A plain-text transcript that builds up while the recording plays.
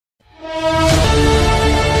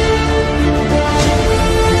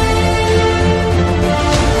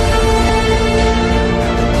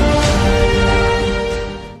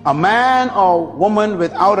A man or woman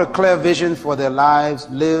without a clear vision for their lives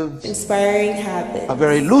lives inspiring habits, a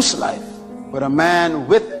very loose life. But a man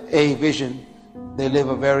with a vision, they live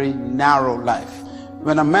a very narrow life.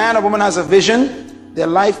 When a man or woman has a vision, their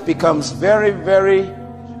life becomes very, very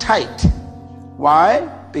tight. Why?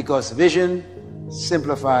 Because vision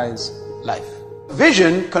simplifies life.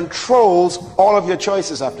 Vision controls all of your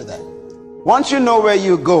choices after that. Once you know where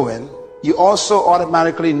you're going, you also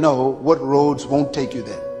automatically know what roads won't take you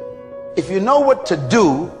there. If you know what to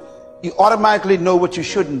do, you automatically know what you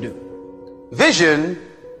shouldn't do. Vision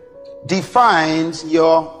defines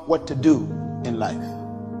your what to do in life.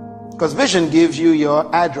 Because vision gives you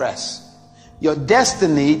your address. Your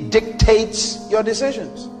destiny dictates your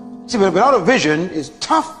decisions. See, without a vision, it's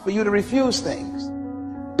tough for you to refuse things.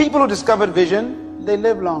 People who discovered vision, they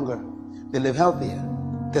live longer. They live healthier.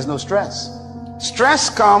 There's no stress. Stress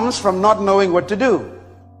comes from not knowing what to do.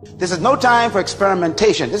 This is no time for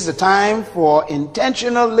experimentation. This is a time for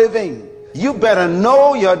intentional living. You better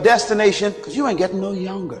know your destination because you ain't getting no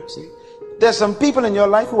younger. See, there's some people in your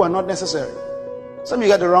life who are not necessary. Some of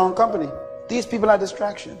you got the wrong company. These people are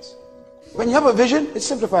distractions. When you have a vision, it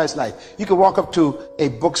simplifies life. You can walk up to a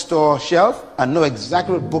bookstore shelf and know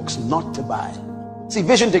exactly what books not to buy. See,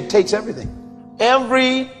 vision dictates everything.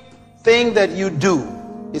 Everything that you do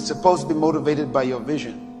is supposed to be motivated by your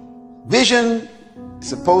vision. Vision is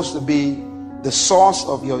supposed to be the source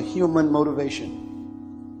of your human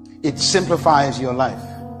motivation. It simplifies your life.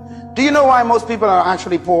 Do you know why most people are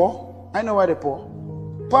actually poor? I know why they're poor.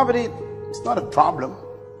 Poverty is not a problem,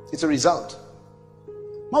 it's a result.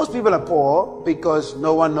 Most people are poor because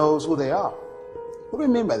no one knows who they are. What do we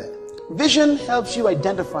mean by that? Vision helps you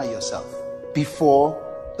identify yourself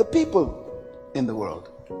before the people in the world.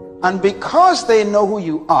 And because they know who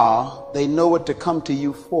you are, they know what to come to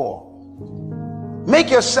you for.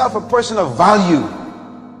 Make yourself a person of value.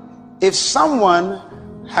 If someone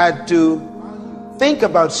had to think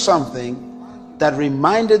about something that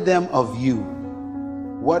reminded them of you,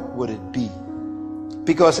 what would it be?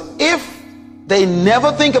 Because if they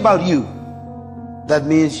never think about you, that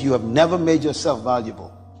means you have never made yourself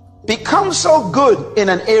valuable. Become so good in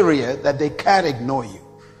an area that they can't ignore you.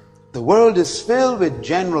 The world is filled with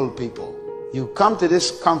general people. You come to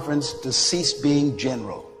this conference to cease being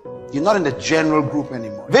general. You're not in the general group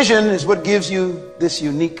anymore. Vision is what gives you this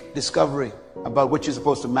unique discovery about what you're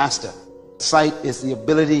supposed to master. Sight is the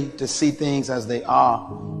ability to see things as they are,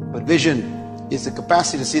 but vision is the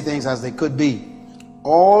capacity to see things as they could be.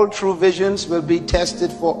 All true visions will be tested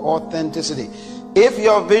for authenticity. If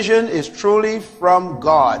your vision is truly from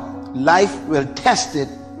God, life will test it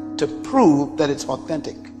to prove that it's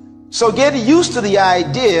authentic. So get used to the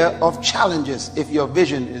idea of challenges if your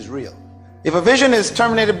vision is real. If a vision is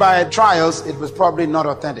terminated by trials, it was probably not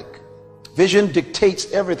authentic. Vision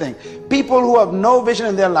dictates everything. People who have no vision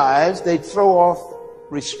in their lives, they throw off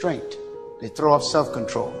restraint. They throw off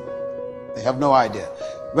self-control. They have no idea.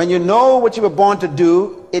 When you know what you were born to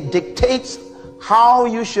do, it dictates how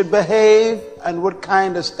you should behave and what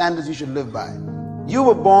kind of standards you should live by. You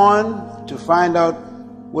were born to find out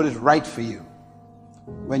what is right for you.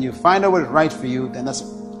 When you find out what is right for you, then that's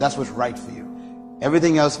what's right for you.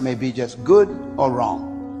 Everything else may be just good or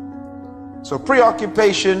wrong. So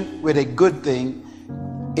preoccupation with a good thing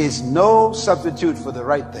is no substitute for the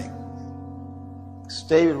right thing.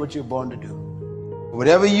 Stay with what you're born to do.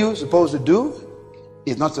 Whatever you're supposed to do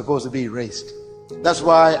is not supposed to be erased. That's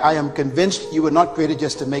why I am convinced you were not created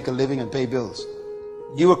just to make a living and pay bills.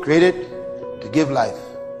 You were created to give life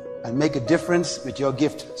and make a difference with your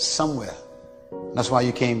gift somewhere. That's why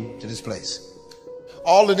you came to this place.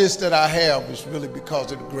 All of this that I have is really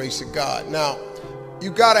because of the grace of God. Now, you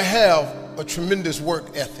got to have a tremendous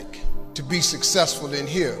work ethic to be successful in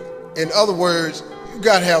here. In other words, you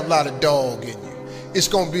got to have a lot of dog in you. It's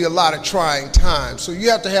going to be a lot of trying times. So you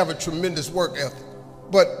have to have a tremendous work ethic.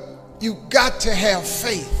 But you got to have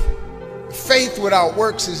faith. Faith without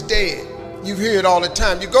works is dead. You hear it all the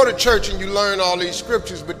time. You go to church and you learn all these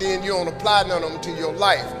scriptures, but then you don't apply none of them to your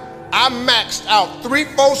life. I maxed out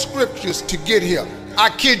 3-4 scriptures to get here. I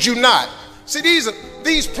kid you not. See,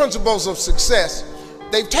 these principles of success,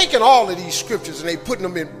 they've taken all of these scriptures and they putting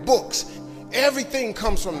them in books. Everything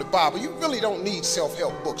comes from the Bible. You really don't need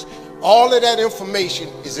self-help books. All of that information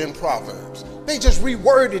is in Proverbs. They just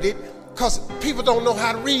reworded it because people don't know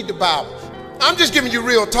how to read the Bible. I'm just giving you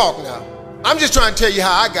real talk now. I'm just trying to tell you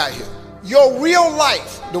how I got here. Your real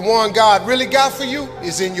life, the one God really got for you,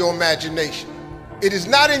 is in your imagination. It is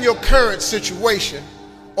not in your current situation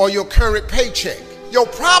or your current paycheck. Your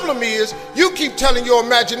problem is you keep telling your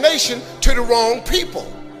imagination to the wrong people.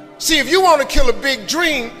 See, if you want to kill a big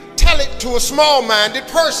dream, tell tell it to a small-minded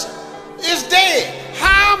person. It's dead.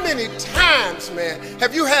 How many times, man,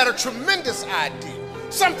 have you had a tremendous idea,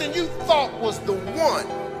 something you thought was the one,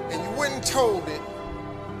 and you went and told it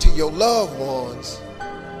to your loved ones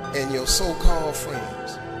and your so-called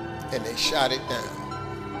friends, and they shot it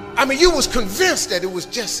down? I mean, you was convinced that it was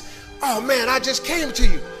just, oh man, I just came to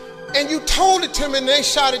you. And you told it to them and they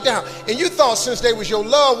shot it down. And you thought since they was your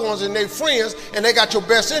loved ones and they friends and they got your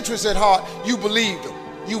best interests at heart, you believed them.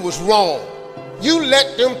 You was wrong. You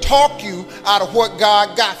let them talk you out of what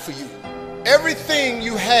God got for you. Everything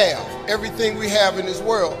you have, everything we have in this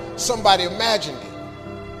world, somebody imagined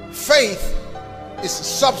it. Faith is the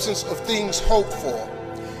substance of things hoped for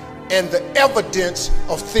and the evidence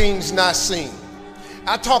of things not seen.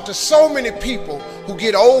 I talk to so many people who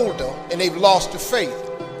get older and they've lost the faith.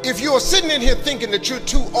 If you are sitting in here thinking that you're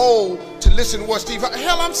too old to listen to what Steve,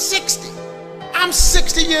 hell, I'm 60. I'm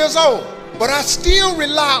 60 years old, but I still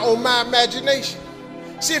rely on my imagination.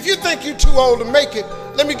 See, if you think you're too old to make it,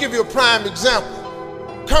 let me give you a prime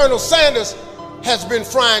example. Colonel Sanders has been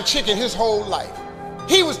frying chicken his whole life.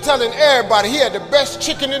 He was telling everybody he had the best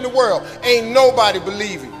chicken in the world. Ain't nobody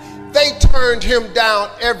believe him. They turned him down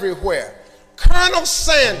everywhere. Colonel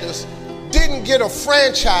Sanders didn't get a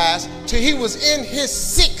franchise till he was in his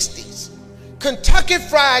 60s. Kentucky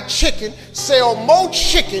Fried Chicken sell more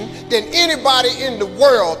chicken than anybody in the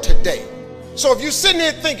world today. So if you're sitting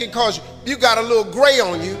here thinking because you got a little gray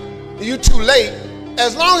on you, you too late,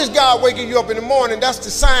 as long as God waking you up in the morning, that's the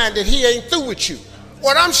sign that he ain't through with you.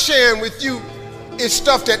 What I'm sharing with you is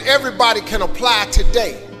stuff that everybody can apply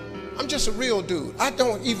today. I'm just a real dude. I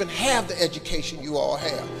don't even have the education you all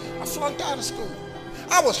have. I flunked out of school.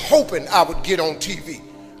 I was hoping I would get on TV.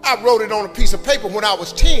 I wrote it on a piece of paper when I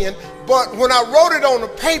was 10, but when I wrote it on the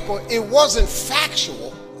paper, it wasn't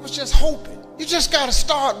factual. I was just hoping. You just got to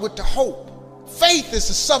start with the hope. Faith is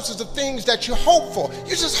the substance of things that you hope for.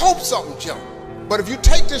 You just hope something jump. But if you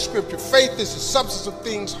take this scripture, faith is the substance of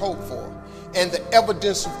things hoped for and the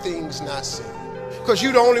evidence of things not seen. Because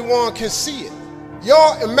you're the only one can see it.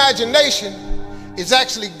 Your imagination is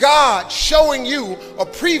actually God showing you a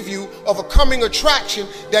preview of a coming attraction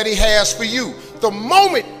that he has for you. The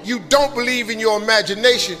moment you don't believe in your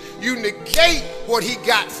imagination, you negate what he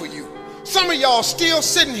got for you. Some of y'all still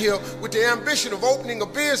sitting here with the ambition of opening a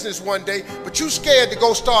business one day, but you scared to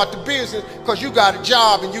go start the business because you got a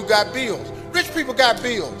job and you got bills. Rich people got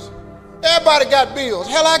bills. Everybody got bills.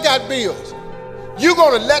 Hell, I got bills. You're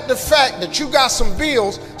going to let the fact that you got some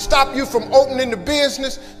bills stop you from opening the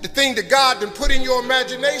business, the thing that God done put in your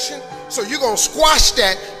imagination? So you're going to squash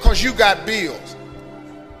that because you got bills.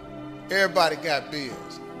 Everybody got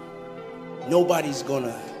bills. Nobody's going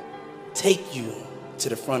to take you to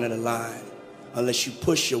the front of the line unless you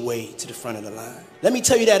push your way to the front of the line. Let me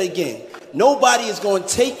tell you that again. Nobody is going to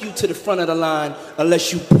take you to the front of the line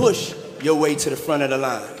unless you push your way to the front of the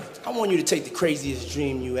line. I want you to take the craziest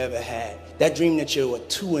dream you ever had. That dream that you were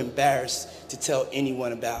too embarrassed to tell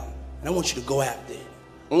anyone about. And I want you to go after it.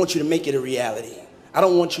 I want you to make it a reality. I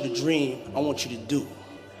don't want you to dream, I want you to do.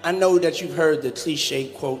 I know that you've heard the cliche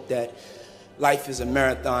quote that life is a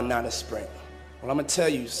marathon, not a sprint. Well, I'm gonna tell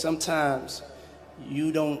you, sometimes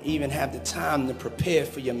you don't even have the time to prepare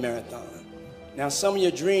for your marathon. Now, some of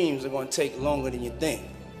your dreams are gonna take longer than you think.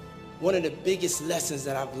 One of the biggest lessons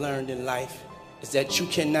that I've learned in life is that you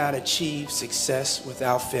cannot achieve success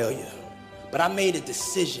without failure. But I made a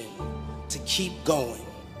decision to keep going,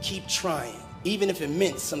 keep trying, even if it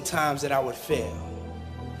meant sometimes that I would fail.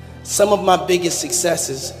 Some of my biggest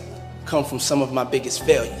successes come from some of my biggest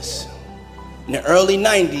failures. In the early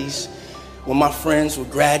 90s, when my friends were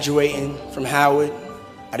graduating from Howard,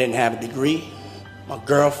 I didn't have a degree. My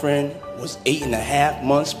girlfriend was 8.5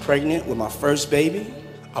 months pregnant with my first baby.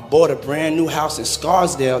 I bought a brand new house in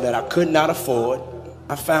Scarsdale that I could not afford.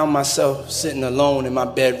 I found myself sitting alone in my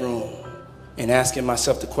bedroom and asking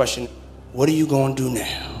myself the question, what are you gonna do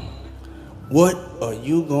now? What are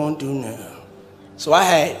you gonna do now? So I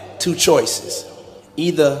had two choices.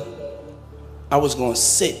 Either I was gonna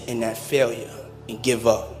sit in that failure and give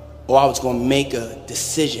up, or I was gonna make a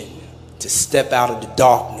decision to step out of the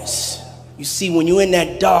darkness. You see, when you're in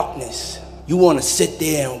that darkness, you wanna sit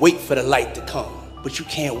there and wait for the light to come, but you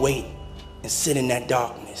can't wait and sit in that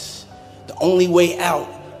darkness. The only way out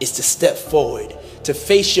is to step forward, to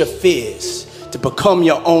face your fears, to become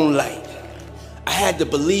your own light. I had to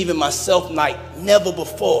believe in myself like never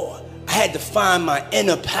before. I had to find my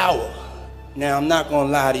inner power. Now, I'm not gonna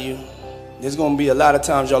lie to you. There's gonna be a lot of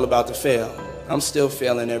times y'all about to fail. I'm still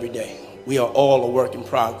failing every day. We are all a work in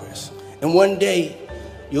progress. And one day,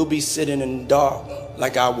 you'll be sitting in the dark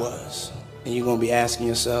like I was, and you're gonna be asking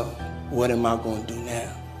yourself, what am I gonna do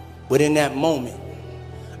now? But in that moment,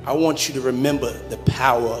 I want you to remember the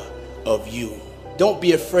power of you. Don't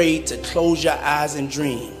be afraid to close your eyes and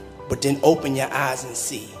dream, but then open your eyes and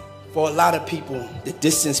see. For a lot of people, the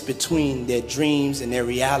distance between their dreams and their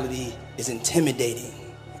reality is intimidating,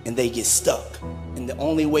 and they get stuck. And the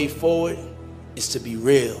only way forward is to be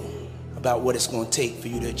real about what it's going to take for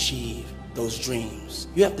you to achieve those dreams.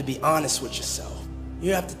 You have to be honest with yourself.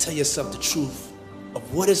 You have to tell yourself the truth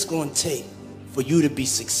of what it's going to take for you to be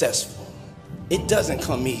successful. It doesn't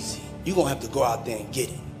come easy. You're going to have to go out there and get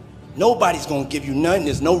it. Nobody's going to give you nothing.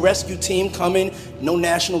 There's no rescue team coming, no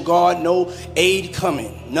National Guard, no aid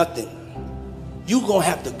coming, nothing. You're going to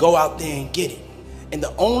have to go out there and get it. And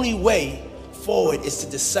the only way forward is to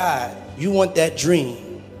decide you want that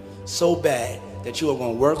dream so bad that you are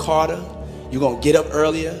going to work harder, you're going to get up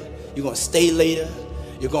earlier, you're going to stay later,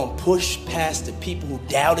 you're going to push past the people who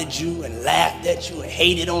doubted you and laughed at you and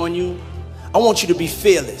hated on you. I want you to be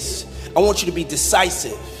fearless. I want you to be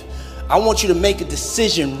decisive. I want you to make a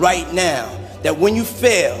decision right now that when you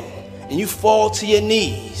fail and you fall to your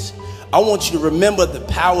knees, I want you to remember the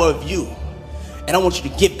power of you, and I want you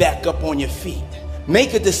to get back up on your feet.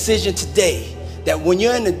 Make a decision today that when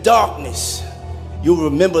you're in the darkness, you'll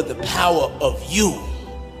remember the power of you.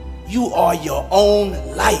 You are your own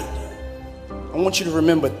light. I want you to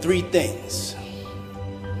remember 3 things.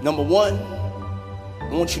 Number 1,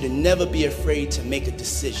 I want you to never be afraid to make a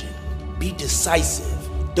decision. Be decisive.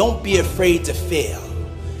 Don't be afraid to fail.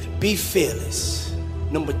 Be fearless.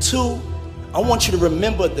 Number 2, I want you to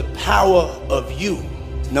remember the power of you.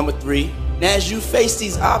 Number 3, now as you face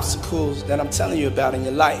these obstacles that I'm telling you about in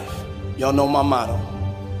your life, y'all know my motto: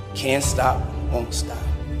 can't stop, won't stop.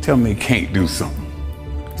 Tell me they can't do something.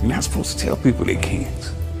 You're not supposed to tell people they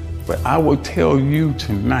can't. But I will tell you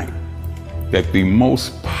tonight that the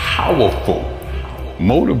most powerful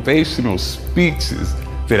motivational speeches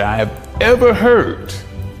that I have ever heard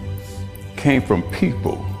came from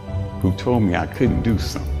people who told me I couldn't do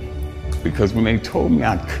something. Because when they told me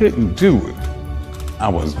I couldn't do it, I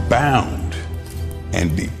was bound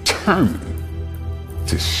and determined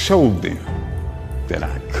to show them that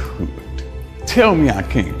I could. Tell me I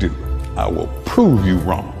can't do it. I will prove you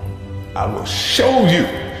wrong. I will show you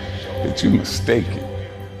that you're mistaken.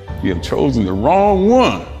 You have chosen the wrong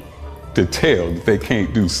one to tell that they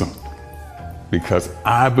can't do something. Because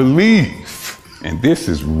I believe, and this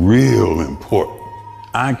is real important,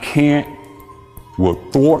 I can't will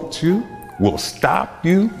thwart you, will stop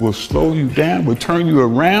you, will slow you down, will turn you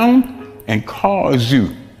around and cause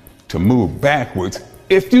you to move backwards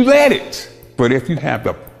if you let it. But if you have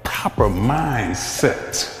the proper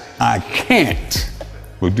mindset, I can't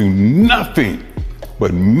will do nothing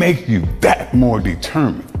but make you that more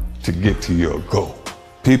determined to get to your goal.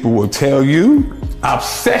 People will tell you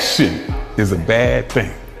obsession is a bad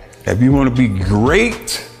thing. If you want to be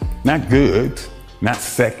great, not good, not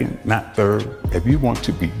second, not third, if you want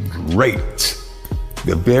to be great,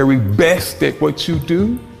 the very best at what you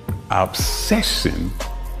do, obsession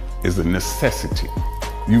is a necessity.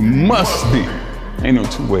 You must be. Ain't no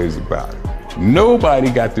 2 ways about it.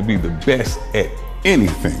 Nobody got to be the best at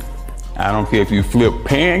anything. I don't care if you flip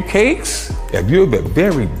pancakes. If you're the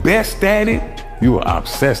very best at it, you are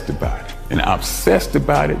obsessed about it. And obsessed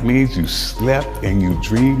about it means you slept and you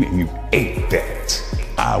dreamed and you ate that.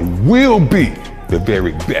 I will be the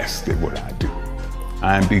very best at what I do.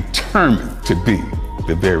 I am determined to be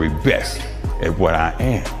the very best at what I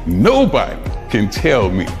am. Nobody can tell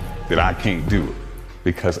me that I can't do it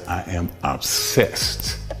because I am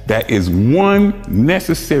obsessed. That is one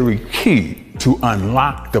necessary key to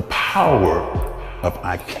unlock the power of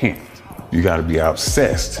I can't. You gotta be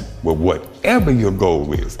obsessed with whatever your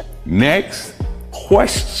goal is. Next,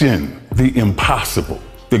 question the impossible.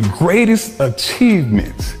 The greatest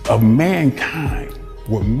achievements of mankind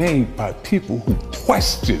were made by people who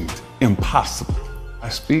questioned impossible. I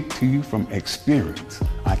speak to you from experience.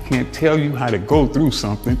 I can't tell you how to go through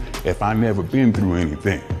something if I've never been through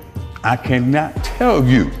anything. I cannot tell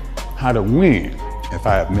you how to win if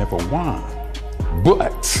I have never won.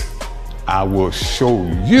 But I will show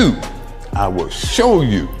you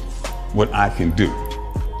what I can do.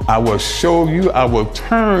 I will show you, I will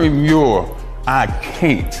turn your I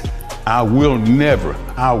can't, I will never,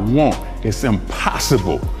 I won't, it's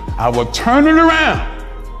impossible. I will turn it around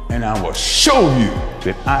and I will show you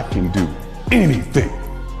that I can do anything.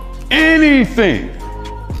 Anything.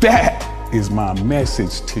 That is my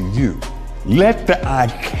message to you. Let the I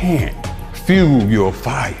can fuel your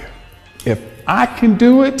fire. If I can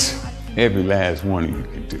do it, every last one of you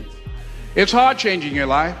can do it. It's hard changing your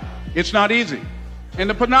life. It's not easy. In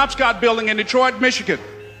the Penobscot building in Detroit, Michigan,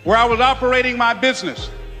 where I was operating my business,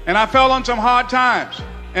 and I fell on some hard times,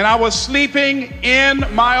 and I was sleeping in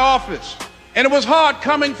my office, and it was hard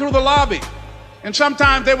coming through the lobby. And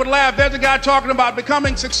sometimes they would laugh. There's a guy talking about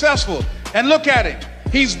becoming successful, and look at him.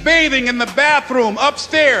 He's bathing in the bathroom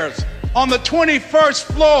upstairs on the 21st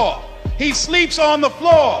floor. He sleeps on the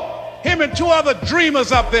floor. Him and two other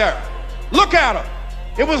dreamers up there. Look at him.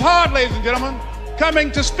 It was hard, ladies and gentlemen,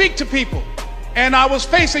 coming to speak to people. And I was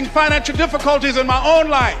facing financial difficulties in my own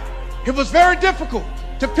life. It was very difficult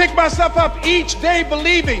to pick myself up each day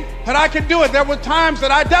believing that I could do it. There were times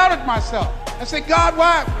that I doubted myself. I said, God,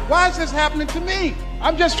 why is this happening to me?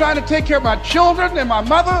 I'm just trying to take care of my children and my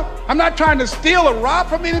mother. I'm not trying to steal or rob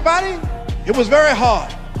from anybody. It was very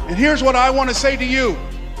hard. And here's what I want to say to you.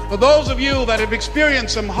 For those of you that have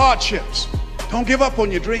experienced some hardships, don't give up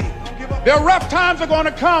on your dream. There are rough times are going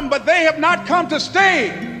to come, but they have not come to stay.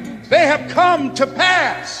 They have come to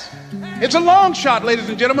pass. It's a long shot, ladies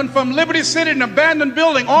and gentlemen, from Liberty City, an abandoned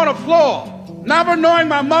building on a floor, never knowing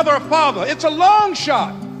my mother or father. It's a long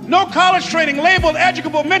shot. No college training, labeled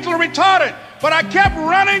educable, mentally retarded, but I kept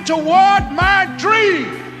running toward my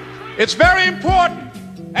dream. It's very important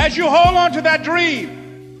as you hold on to that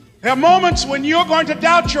dream. There are moments when you're going to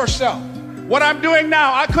doubt yourself. What I'm doing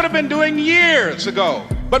now, I could have been doing years ago.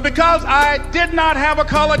 But because I did not have a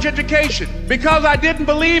college education, because I didn't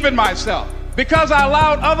believe in myself, because I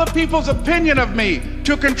allowed other people's opinion of me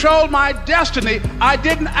to control my destiny, I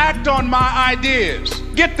didn't act on my ideas.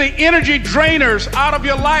 Get the energy drainers out of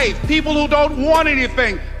your life. People who don't want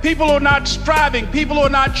anything, people who are not striving, people who are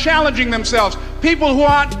not challenging themselves, people who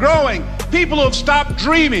aren't growing, people who have stopped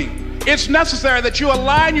dreaming. It's necessary that you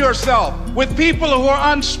align yourself with people who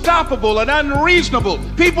are unstoppable and unreasonable,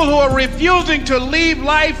 people who are refusing to leave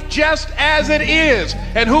life just as it is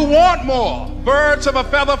and who want more. Birds of a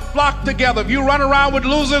feather flock together. If you run around with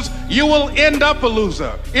losers, you will end up a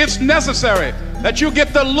loser. It's necessary that you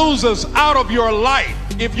get the losers out of your life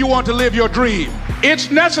if you want to live your dream. It's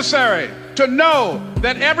necessary to know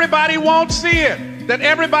that everybody won't see it, that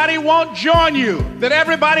everybody won't join you, that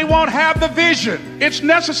everybody won't have the vision. It's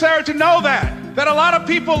necessary to know that a lot of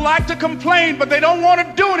people like to complain, but they don't want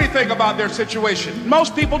to do anything about their situation.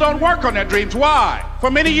 Most people don't work on their dreams. Why? For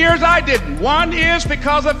many years I didn't. One is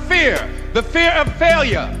because of fear. The fear of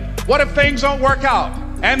failure. What if things don't work out?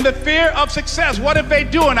 And the fear of success. What if they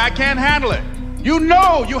do and I can't handle it?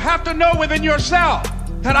 You have to know within yourself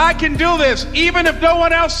that I can do this. Even if no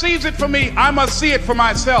one else sees it for me, I must see it for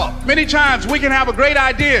myself. Many times we can have a great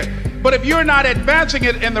idea, but if you're not advancing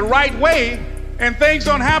it in the right way and things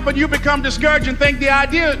don't happen, you become discouraged and think the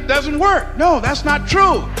idea doesn't work. No, that's not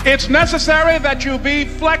true. It's necessary that you be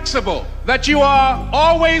flexible, that you are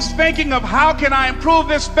always thinking of how can I improve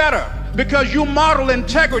this better, because you model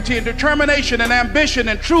integrity and determination and ambition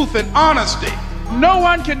and truth and honesty. No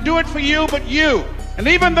one can do it for you but you. And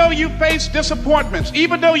even though you face disappointments,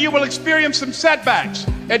 even though you will experience some setbacks,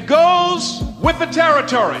 it goes with the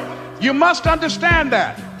territory. You must understand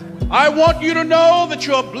that. I want you to know that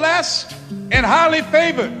you're blessed and highly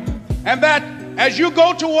favored, and that as you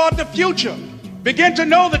go toward the future, begin to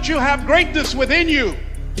know that you have greatness within you.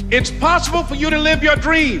 It's possible for you to live your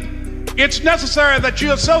dream. It's necessary that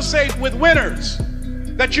you associate with winners,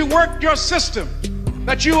 that you work your system,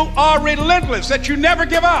 that you are relentless, that you never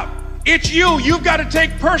give up. It's you. You've got to take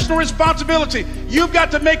personal responsibility. You've got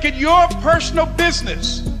to make it your personal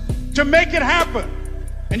business to make it happen.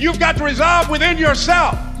 And you've got to resolve within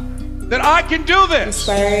yourself that I can do this.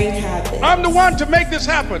 Inspiring habits. I'm the one to make this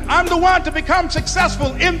happen. I'm the one to become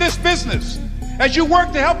successful in this business. As you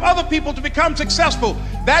work to help other people to become successful,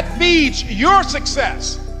 that feeds your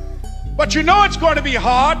success. But you know it's going to be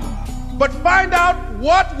hard, but find out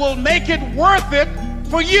what will make it worth it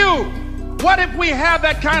for you. What if we have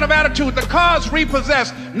that kind of attitude? The car's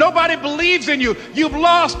repossessed. Nobody believes in you. You've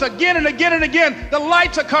lost again and again and again. The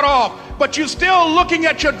lights are cut off, but you're still looking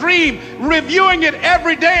at your dream, reviewing it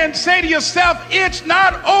every day, and say to yourself, it's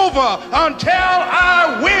not over until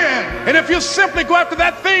I win. And if you simply go after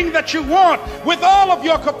that thing that you want with all of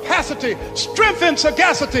your capacity, strength and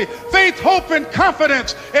sagacity, faith, hope and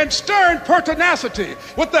confidence, and stern pertinacity,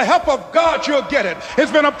 with the help of God, you'll get it.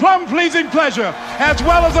 It's been a plum-pleasing pleasure as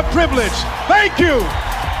well as a privilege. Thank you.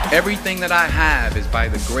 Everything that I have is by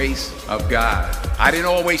the grace of God. I didn't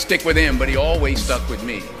always stick with him, but he always stuck with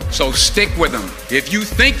me. So stick with him. If you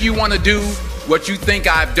think you want to do what you think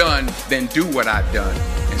I've done, then do what I've done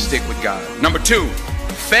and stick with God. Number 2,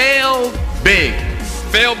 fail big.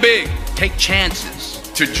 Fail big. Take chances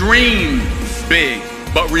to dream big.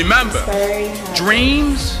 But remember,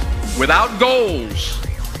 dreams without goals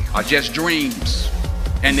are just dreams,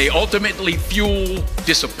 and they ultimately fuel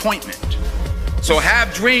disappointment. So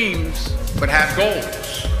have dreams, but have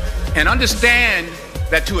goals. And understand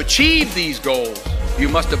that to achieve these goals, you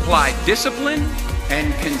must apply discipline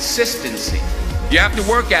and consistency. You have to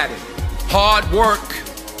work at it. Hard work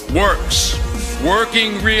works.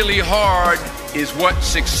 Working really hard is what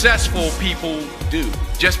successful people do.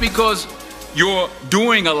 Just because you're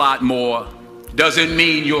doing a lot more doesn't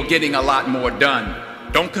mean you're getting a lot more done.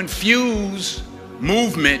 Don't confuse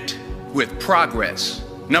movement with progress.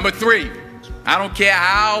 Number 3, I don't care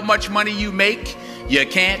how much money you make, you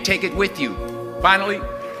can't take it with you. Finally,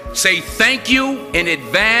 say thank you in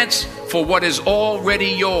advance for what is already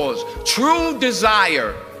yours. True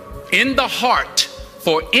desire in the heart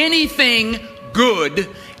for anything good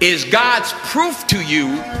is God's proof to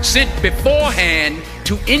you sent beforehand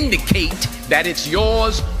to indicate that it's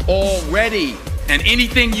yours already. And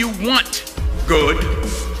anything you want good,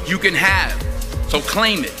 you can have. So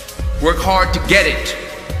claim it. Work hard to get it.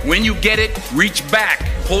 When you get it, reach back.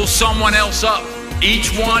 Pull someone else up. Each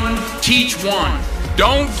one, teach one.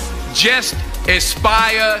 Don't just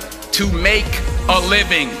aspire to make a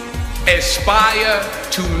living. Aspire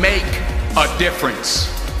to make a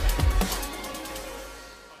difference.